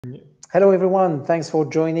Hello, everyone. Thanks for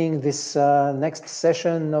joining this next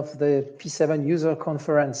session of the P7 user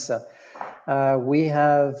conference. We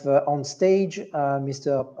have on stage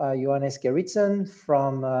Mr. Johannes Gerritsen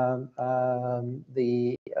from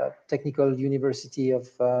the Technical University of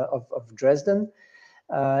Dresden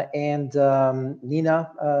and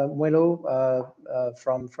Nina Muelo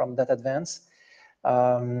from Data Advance.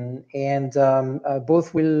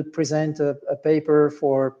 Both will present a paper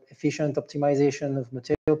for efficient optimization of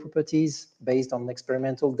material properties based on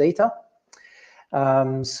experimental data.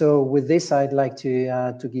 So with this, I'd like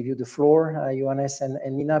to give you the floor, Johannes and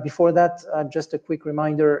Nina. Before that, just a quick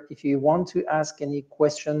reminder, if you want to ask any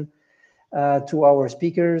question to our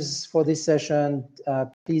speakers for this session,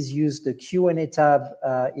 please use the Q&A tab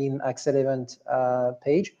in Axel event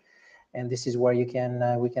page. And this is where you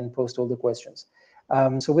can we can post all the questions.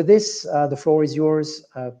 So with this, the floor is yours.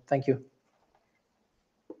 Thank you.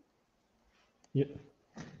 Yeah,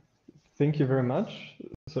 thank you very much.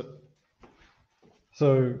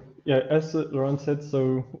 So yeah, as Laurent said,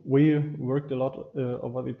 so we worked a lot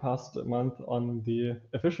over the past month on the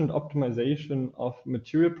efficient optimization of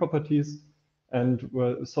material properties, and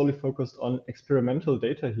we're solely focused on experimental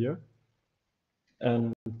data here.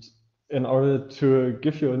 And in order to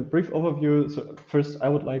give you a brief overview, so first I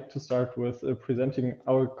would like to start with presenting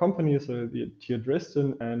our company, so the TU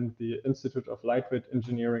Dresden and the Institute of Lightweight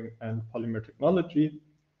Engineering and Polymer Technology,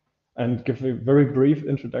 and give a very brief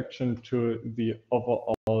introduction to the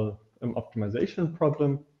overall optimization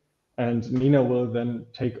problem. And Nina will then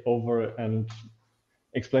take over and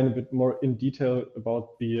explain a bit more in detail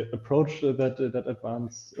about the approach that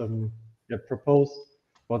Advance proposed,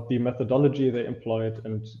 what the methodology they employed,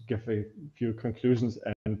 and give a few conclusions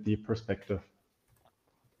and the perspective.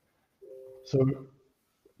 So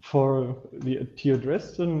for the TU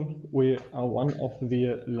Dresden, we are one of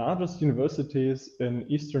the largest universities in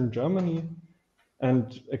Eastern Germany.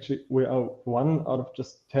 And actually, we are one out of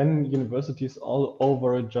just 10 universities all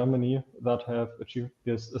over Germany that have achieved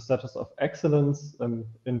this status of excellence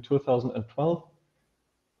in 2012.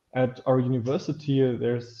 At our university,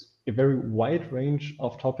 there's a very wide range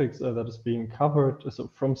of topics that is being covered, so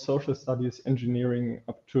from social studies, engineering,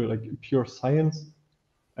 up to like pure science.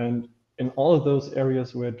 And in all of those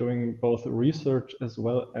areas, we're doing both research as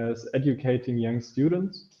well as educating young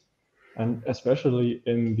students. And especially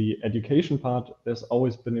in the education part, there's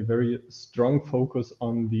always been a very strong focus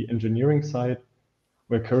on the engineering side,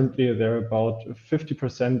 where currently there are about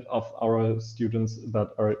 50% of our students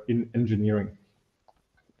that are in engineering.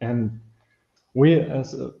 And we,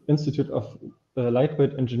 as an Institute of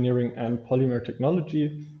Lightweight Engineering and Polymer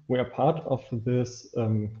Technology, we are part of this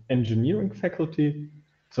engineering faculty.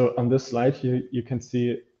 So on this slide here, you can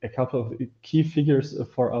see a couple of key figures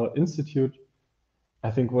for our institute.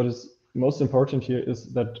 I think what is most important here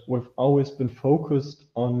is that we've always been focused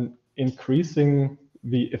on increasing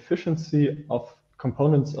the efficiency of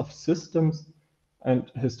components of systems.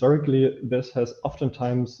 And historically, this has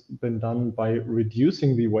oftentimes been done by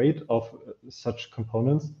reducing the weight of such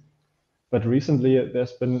components. But recently,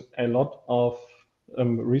 there's been a lot of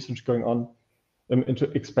research going on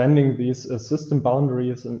into expanding these system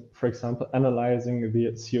boundaries and, for example, analyzing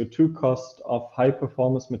the CO2 cost of high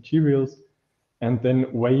performance materials, and then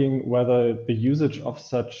weighing whether the usage of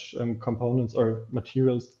such components or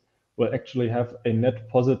materials will actually have a net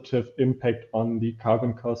positive impact on the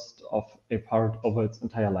carbon cost of a part over its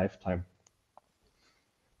entire lifetime.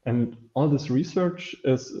 And all this research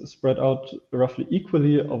is spread out roughly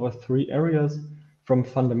equally over 3 areas, from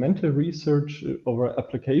fundamental research over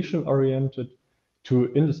application-oriented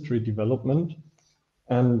to industry development.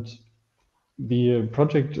 And the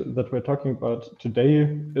project that we're talking about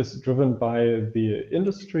today is driven by the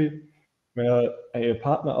industry, where a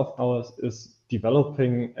partner of ours is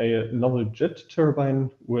developing a novel jet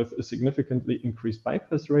turbine with a significantly increased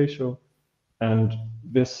bypass ratio. And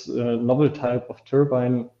this novel type of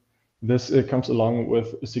turbine, this comes along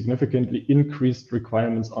with significantly increased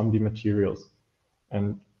requirements on the materials.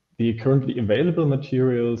 And the currently available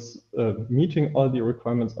materials meeting all the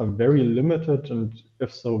requirements are very limited, and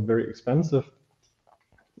if so, very expensive.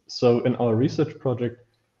 So in our research project,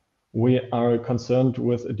 we are concerned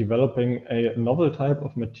with developing a novel type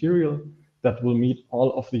of material that will meet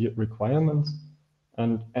all of the requirements.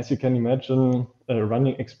 And as you can imagine,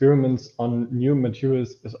 running experiments on new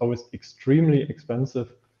materials is always extremely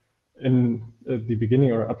expensive. In the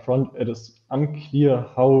beginning or upfront, it is unclear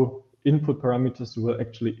how input parameters will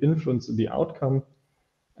actually influence the outcome.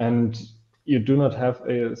 And you do not have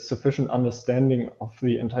a sufficient understanding of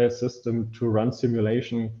the entire system to run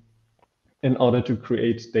simulation in order to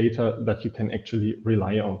create data that you can actually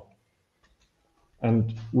rely on.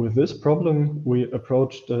 And with this problem, we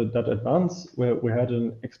approached that advance where we had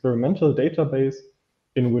an experimental database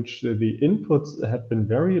in which the inputs had been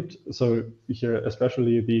varied. So here,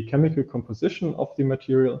 especially the chemical composition of the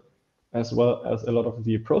material, as well as a lot of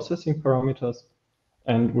the processing parameters.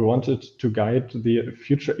 And we wanted to guide the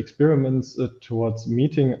future experiments towards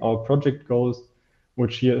meeting our project goals,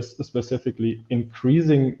 which here is specifically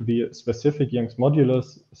increasing the specific Young's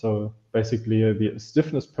modulus, so basically the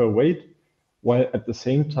stiffness per weight, while at the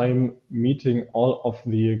same time meeting all of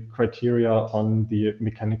the criteria on the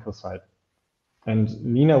mechanical side. And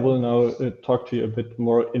Nina will now talk to you a bit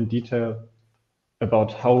more in detail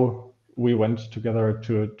about how we went together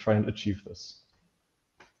to try and achieve this.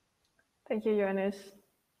 Thank you, Johannes.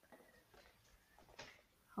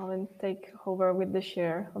 I'll then take over with the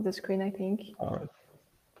share of the screen, I think. All right.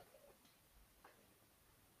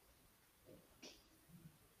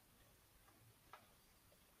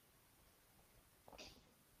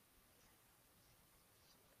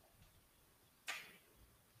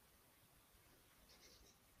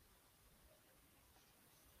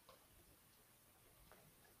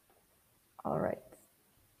 All right.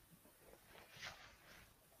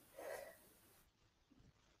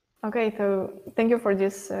 Okay, so thank you for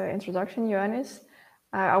this introduction, Johannes.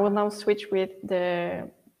 I will now switch with the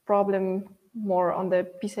problem more on the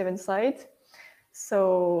P7 side.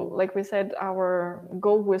 So like we said, our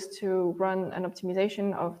goal was to run an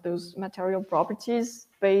optimization of those material properties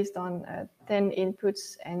based on 10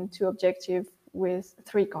 inputs and 2 objectives with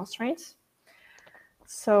 3 constraints.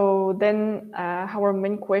 So then our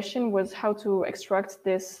main question was how to extract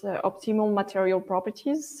this optimal material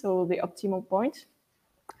properties, so the optimal point.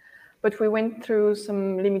 But we went through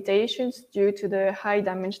some limitations due to the high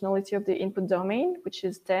dimensionality of the input domain, which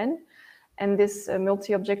is 10, and this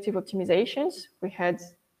multi-objective optimizations. We had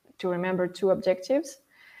to remember 2 objectives,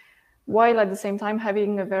 while at the same time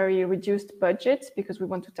having a very reduced budget because we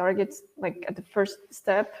want to target, like at the first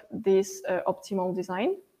step, this optimal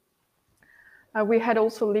design. We had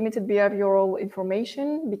also limited behavioral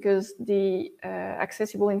information because the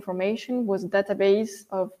accessible information was a database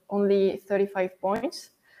of only 35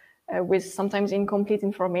 points with sometimes incomplete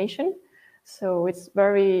information. So it's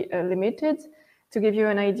very limited. To give you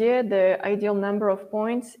an idea, the ideal number of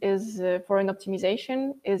points is for an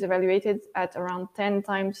optimization is evaluated at around 10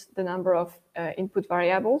 times the number of input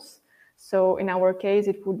variables. So in our case,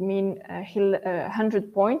 it would mean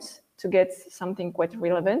 100 points to get something quite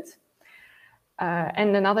relevant.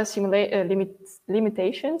 And another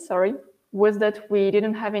limitation, was that we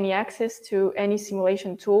didn't have any access to any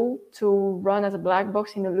simulation tool to run as a black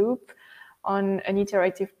box in a loop on an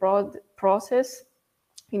iterative process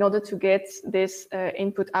in order to get this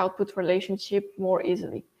input-output relationship more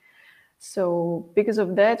easily. So because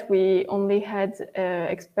of that, we only had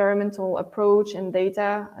experimental approach and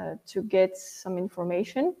data to get some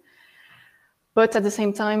information. But at the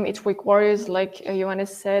same time, it requires, like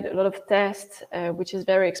Johannes said, a lot of tests, which is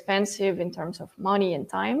very expensive in terms of money and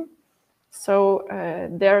time. So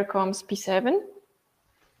there comes P7.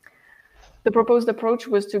 The proposed approach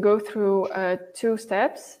was to go through 2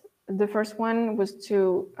 steps. The first one was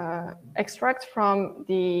to extract from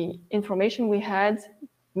the information we had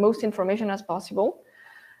most information as possible.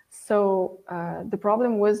 So the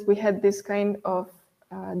problem was we had this kind of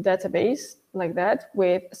database like that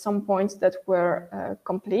with some points that were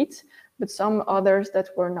complete, but some others that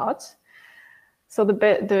were not. So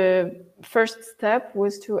the first step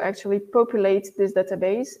was to actually populate this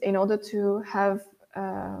database in order to have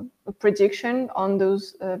a prediction on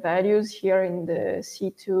those values here in the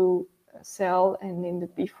C2 cell and in the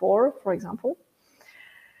P4, for example.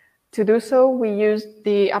 To do so, we used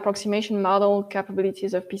the approximation model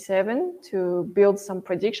capabilities of P7 to build some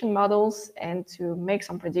prediction models and to make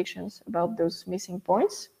some predictions about those missing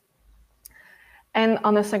points. And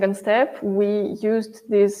on the second step, we used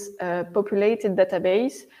this populated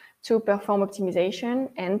database to perform optimization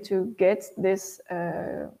and to get this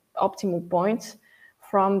optimal point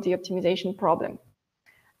from the optimization problem.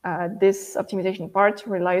 This optimization part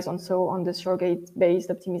relies also on the surrogate-based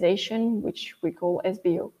optimization, which we call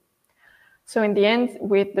SBO. So in the end,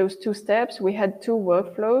 with those 2 steps, we had 2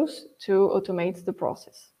 workflows to automate the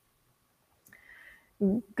process.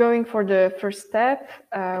 Going for the first step,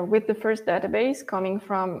 with the first database coming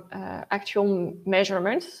from actual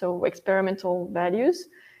measurements, so experimental values,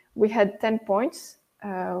 we had 10 points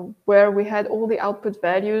where we had all the output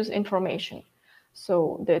values information.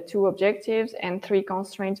 So the 2 objectives and 3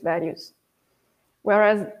 constraint values.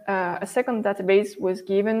 Whereas a second database was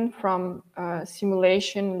given from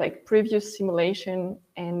simulation, like previous simulation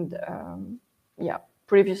and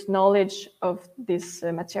previous knowledge of this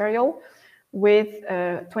material, with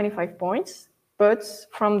 25 points, but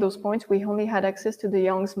from those points, we only had access to the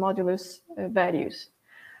Young's modulus values.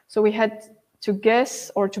 So we had to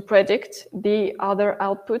guess or to predict the other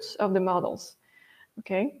outputs of the models,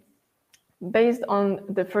 okay? Based on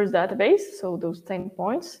the first database, so those 10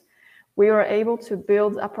 points, we were able to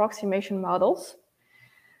build approximation models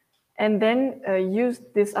and then use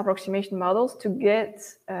these approximation models to get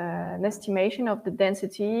an estimation of the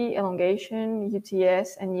density, elongation,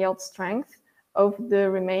 UTS, and yield strength of the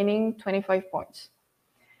remaining 25 points.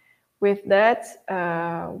 With that,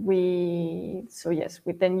 we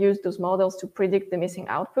then used those models to predict the missing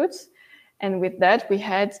outputs. And with that, we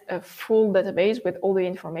had a full database with all the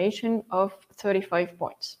information of 35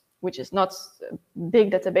 points, which is not a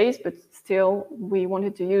big database, but still we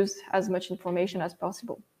wanted to use as much information as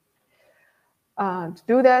possible. To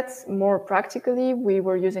do that more practically, we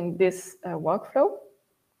were using this workflow.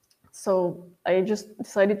 So I just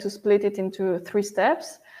decided to split it into 3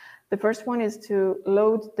 steps. The first one is to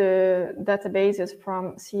load the databases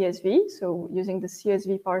from CSV. So using the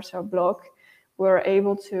CSV parser block, we're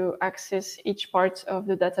able to access each part of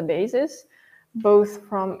the databases, both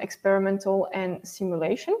from experimental and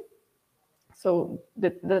simulation. So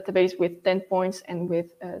the database with 10 points and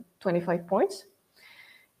with 25 points.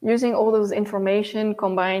 Using all those information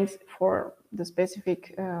combined for the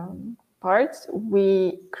specific parts,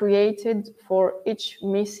 we created for each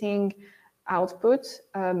missing output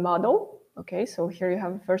model. Okay, so here you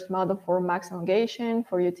have a first model for max elongation,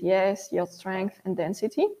 for UTS, yield strength, and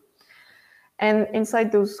density. And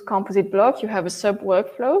inside those composite blocks, you have a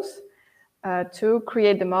sub-workflows to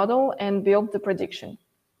create the model and build the prediction.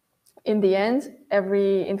 In the end,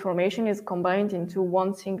 every information is combined into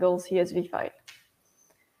one single CSV file.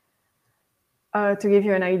 To give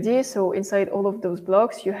you an idea, so inside all of those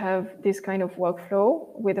blocks, you have this kind of workflow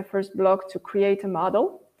with the first block to create a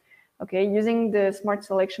model. Okay, using the smart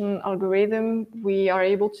selection algorithm, we are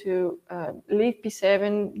able to leave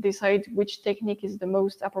P7, decide which technique is the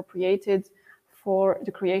most appropriated for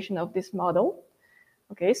the creation of this model.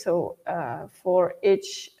 Okay, so for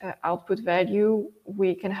each output value,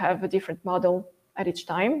 we can have a different model at each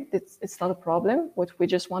time. It's not a problem. What we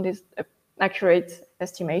just want is an accurate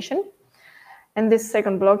estimation. And this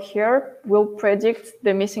second block here will predict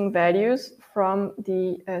the missing values from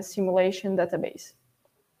the simulation database.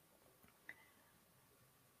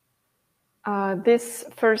 This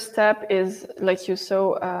first step is, like you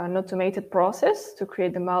saw, an automated process to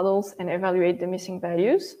create the models and evaluate the missing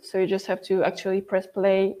values. So you just have to actually press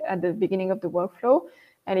play at the beginning of the workflow,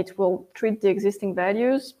 and it will treat the existing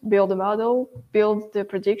values, build a model, build the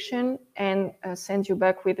prediction, and send you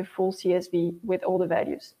back with a full CSV with all the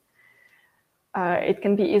values. It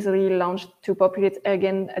can be easily launched to populate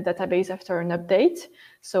again a database after an update.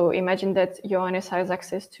 So imagine that Johannes has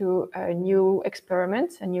access to a new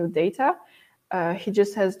experiment, a new data. He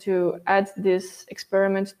just has to add this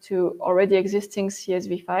experiment to already existing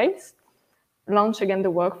CSV files, launch again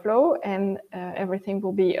the workflow, and everything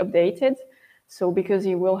will be updated. So because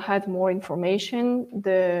he will add more information,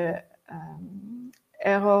 the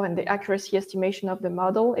error and the accuracy estimation of the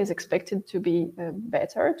model is expected to be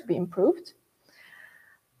better, to be improved.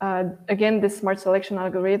 Again, the smart selection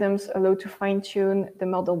algorithms allow to fine-tune the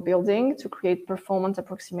model building to create performance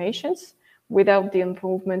approximations without the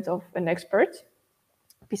involvement of an expert.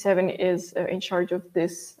 P7 is in charge of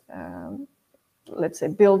this, let's say,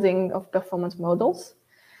 building of performance models.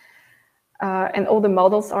 And all the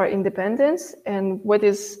models are independent. And what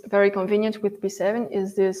is very convenient with P7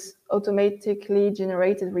 is this automatically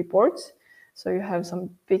generated report. So you have some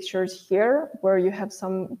pictures here where you have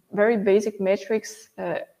some very basic metrics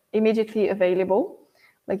immediately available.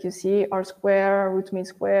 Like you see R square, root mean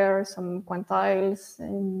square, some quantiles,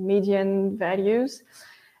 and median values.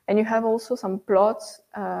 And you have also some plots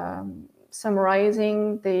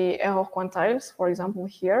summarizing the error quantiles, for example,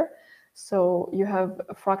 here. So you have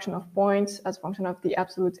a fraction of points as a function of the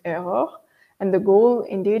absolute error. And the goal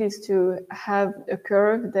indeed is to have a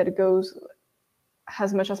curve that goes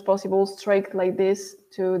as much as possible straight like this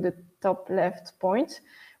to the top left point,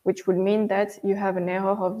 which would mean that you have an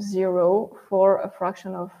error of 0 for a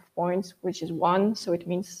fraction of points, which is 1. So it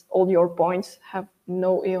means all your points have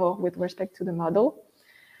no error with respect to the model.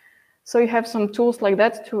 So you have some tools like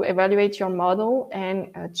that to evaluate your model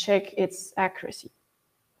and check its accuracy.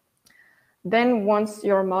 Then once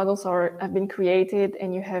your models have been created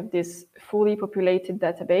and you have this fully populated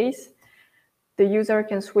database, the user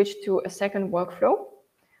can switch to a second workflow.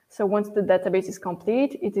 So once the database is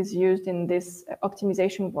complete, it is used in this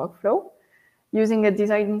optimization workflow using a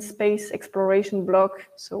design space exploration block.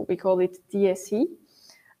 So we call it DSE.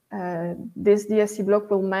 this DSC block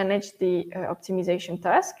will manage the optimization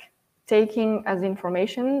task, taking as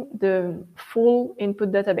information the full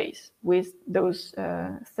input database with those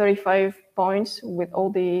 35 points with all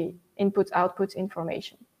the input-output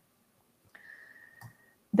information.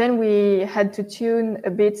 Then we had to tune a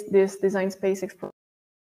bit this design space exploration.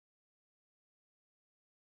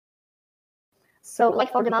 So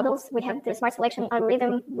like for the models, we have the smart selection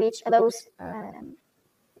algorithm, which allows,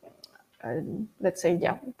 let's say,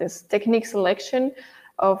 yeah, this technique selection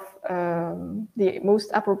of the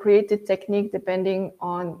most appropriate technique depending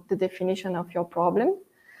on the definition of your problem.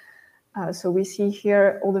 So we see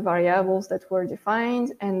here all the variables that were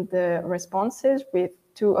defined and the responses with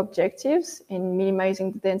two objectives in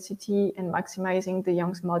minimizing the density and maximizing the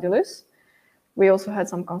Young's modulus. We also had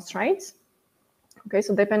some constraints. Okay,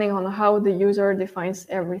 so depending on how the user defines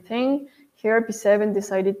everything, here P7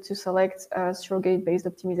 decided to select a surrogate-based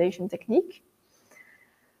optimization technique.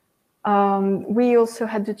 We also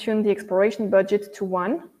had to tune the exploration budget to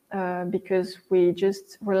 1 because we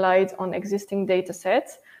just relied on existing data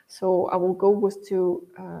sets. So our goal was to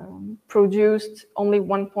produce only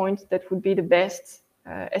 1 point that would be the best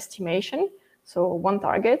estimation. So 1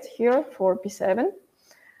 target here for P7.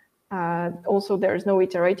 Also, there is no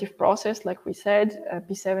iterative process, like we said.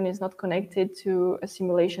 P7 is not connected to a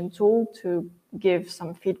simulation tool to give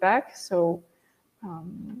some feedback. So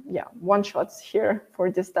yeah, 1 shot here for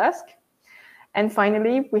this task. And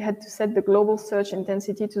finally, we had to set the global search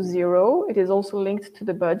intensity to 0. It is also linked to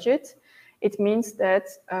the budget. It means that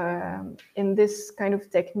in this kind of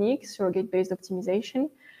technique, surrogate-based optimization,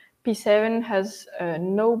 P7 has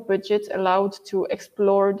no budget allowed to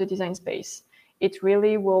explore the design space. It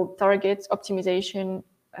really will target optimization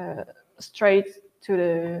straight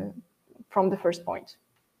to from the first point.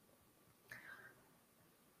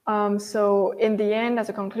 So in the end, as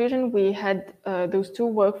a conclusion, we had those 2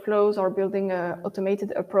 workflows are building an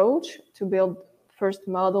automated approach to build first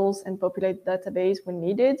models and populate database when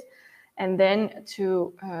needed, and then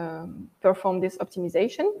to perform this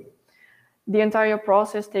optimization. The entire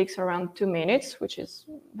process takes around 2 minutes, which is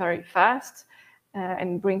very fast,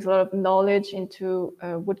 and brings a lot of knowledge into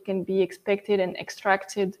what can be expected and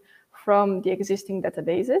extracted from the existing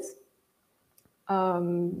databases.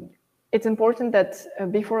 It's important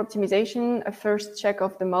that before optimization, a first check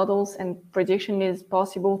of the models and prediction is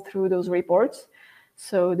possible through those reports.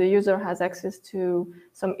 So the user has access to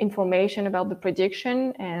some information about the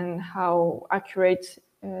prediction and how accurate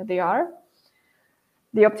they are.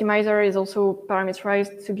 The optimizer is also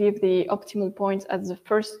parameterized to give the optimal points at the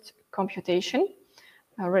first computation,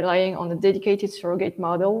 relying on a dedicated surrogate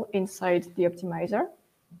model inside the optimizer.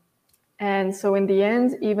 And so in the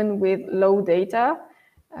end, even with low data,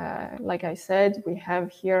 like I said, we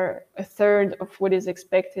have here 1/3 of what is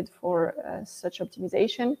expected for such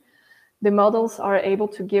optimization. The models are able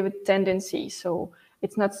to give a tendency. So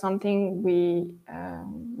it's not something we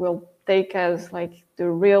will take as like the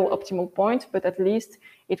real optimal point, but at least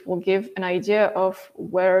it will give an idea of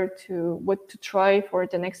what to try for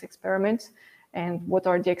the next experiment and what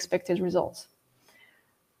are the expected results.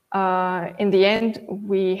 In the end,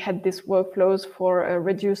 we had these workflows for a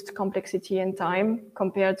reduced complexity and time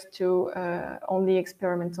compared to only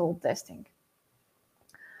experimental testing.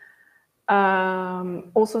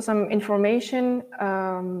 Also some information,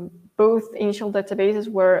 both initial databases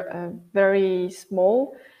were very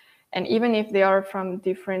small, and even if they are from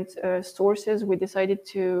different sources, we decided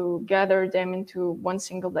to gather them into one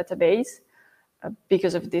single database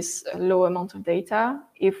because of this low amount of data.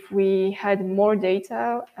 If we had more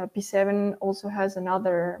data, P7 also has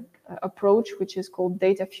another approach, which is called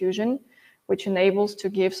data fusion, which enables to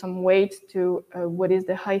give some weight to what is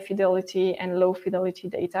the high fidelity and low fidelity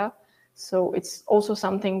data. So it's also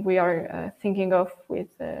something we are thinking of with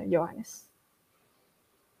Johannes.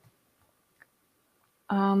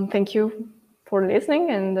 Thank you for listening,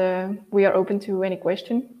 and we are open to any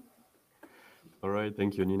question. All right,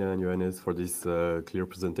 thank you, Nina and Johannes, for this clear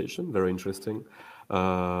presentation. Very interesting.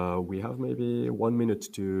 We have maybe 1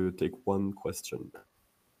 minute to take one question.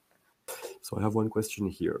 So I have one question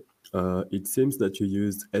here. It seems that you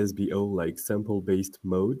used SBO like sample-based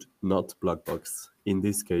mode, not black box. In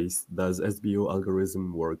this case, does SBO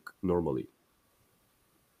algorithm work normally?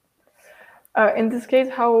 In this case,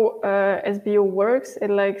 how SBO works,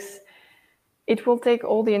 it will take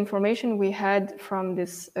all the information we had from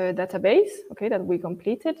this database, okay, that we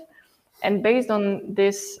completed, and based on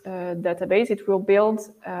this database, it will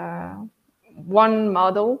build one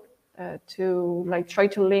model to try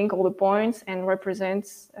to link all the points and represent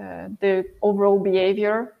the overall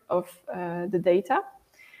behavior of the data.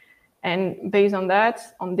 And based on that,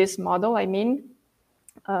 on this model, I mean,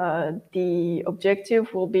 the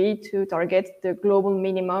objective will be to target the global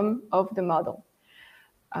minimum of the model.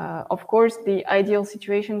 Of course, the ideal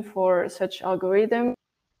situation for such algorithm,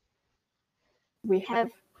 we have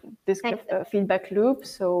this kind of feedback loop,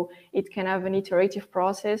 so it can have an iterative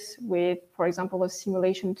process with, for example, a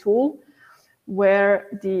simulation tool where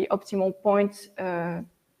the optimal point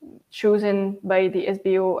chosen by the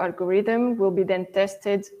SBO algorithm will be then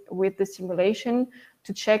tested with the simulation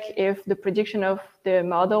to check if the prediction of the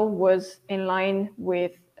model was in line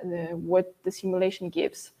with what the simulation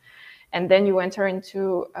gives. And then you enter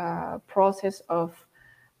into a process of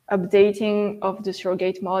updating of the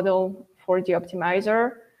surrogate model for the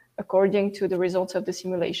optimizer according to the results of the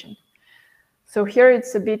simulation. So here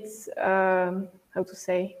it's a bit, how to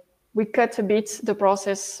say, we cut a bit the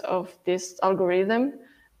process of this algorithm,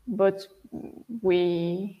 but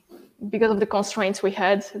because of the constraints we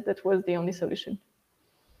had, that was the only solution.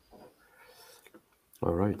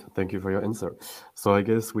 All right, thank you for your answer. So I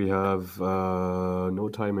guess we have no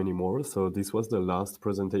time anymore. So this was the last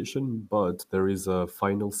presentation, but there is a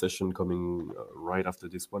final session coming right after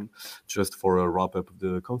this one, just for a wrap up of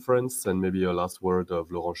the conference and maybe a last word of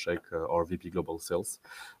Laurent Scheck, our VP Global Sales.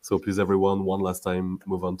 So please everyone, one last time,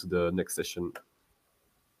 move on to the next session.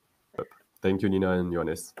 Thank you, Nina and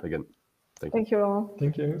Johannes, again. Thank you, Laurent.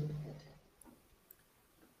 Thank you.